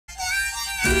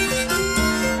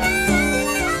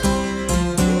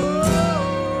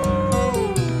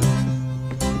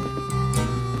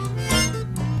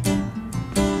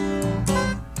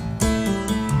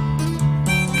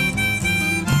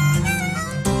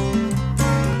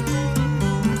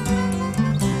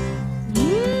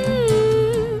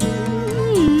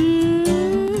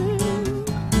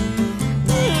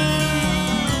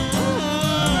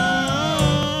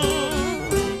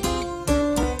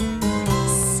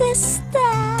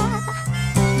mister.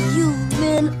 You've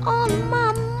been on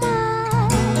my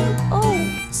mind, oh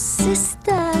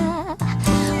sister.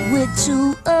 We're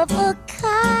two of a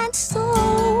kind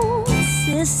soul,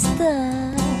 sister.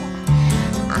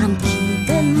 I'm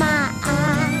keeping my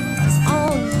eyes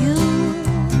on you.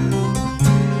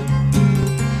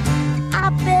 I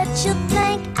bet you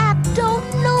think I don't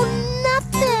know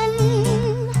nothing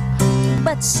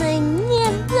but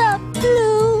singing the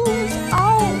blues.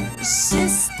 Oh,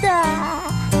 sister,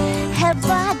 have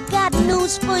I got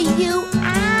news for you?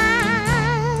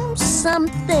 I'm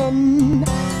something.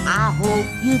 I hope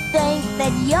you think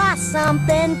that you're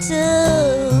something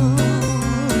too.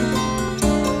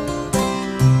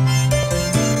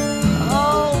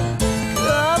 Oh,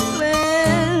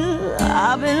 Scufflin,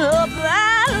 I've been up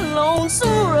that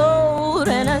lonesome road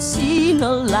and I've seen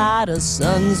a lot of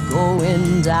suns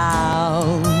going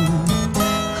down.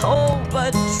 Oh,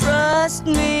 but trust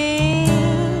me,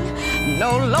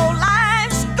 no low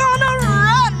life's gonna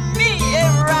run me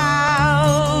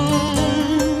around.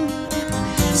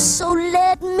 So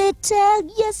let me tell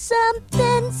you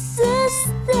something,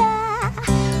 sister.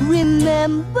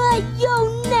 Remember your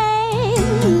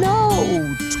name, no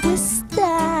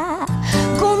twister.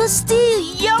 Gonna steal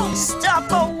your stuff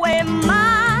away,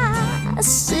 my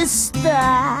sister.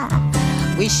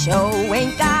 We sure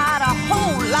ain't got a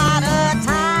whole lot of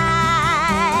time.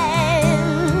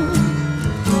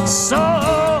 So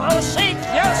shake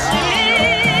your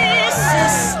silly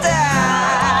sister,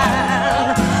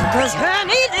 'cause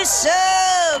honey, this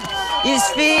shug is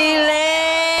feeling.